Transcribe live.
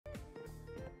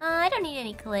I don't need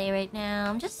any clay right now.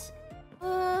 I'm just...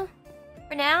 for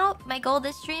now, my goal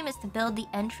this stream is to build the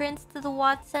entrance to the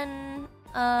Watson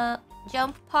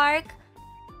jump park.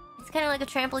 It's kind of like a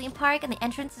trampoline park, and the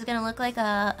entrance is gonna look like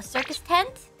a circus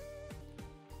tent.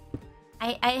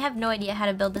 I have no idea how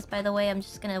to build this, by the way. I'm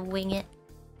just gonna wing it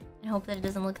and hope that it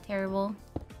doesn't look terrible.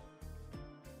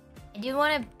 I do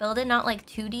want to build it not like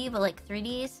 2D, but like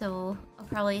 3D, so I'll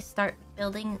probably start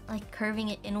building, like curving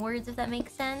it inwards, if that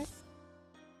makes sense.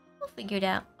 We'll figure it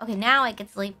out. Okay, now I can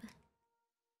sleep.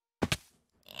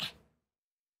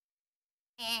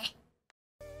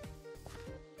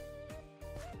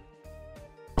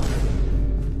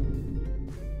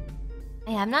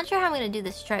 Yeah, I'm not sure how I'm gonna do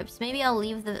the stripes. Maybe I'll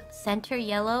leave the center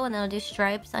yellow and then I'll do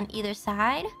stripes on either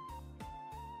side.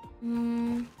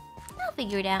 I'll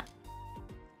figure it out.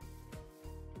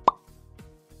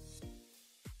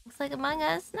 Looks like Among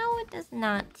Us. No, it does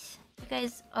not. You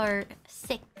guys are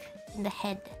sick in the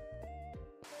head.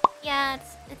 Yeah,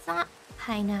 it's not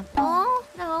pineapple.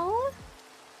 No. What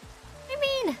do you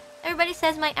mean? Everybody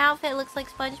says my outfit looks like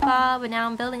SpongeBob, but now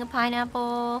I'm building a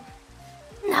pineapple.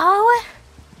 No!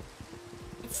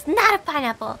 It's not a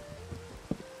pineapple.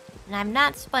 And I'm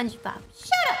not SpongeBob.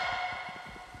 Shut up!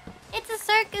 It's a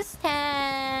circus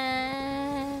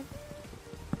tent.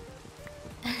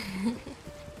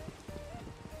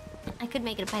 I could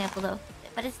make it a pineapple though,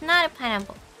 but it's not a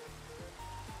pineapple.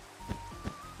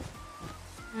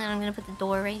 And then I'm gonna put the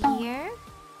door right here.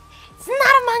 It's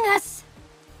not Among Us!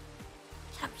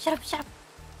 Shut up, shut up, shut up.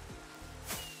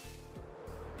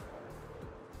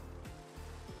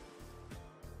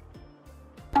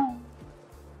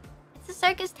 It's a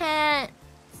circus tent.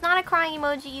 It's not a crying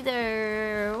emoji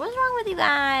either. What's wrong with you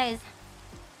guys?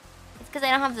 It's because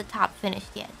I don't have the top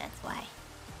finished yet, that's why.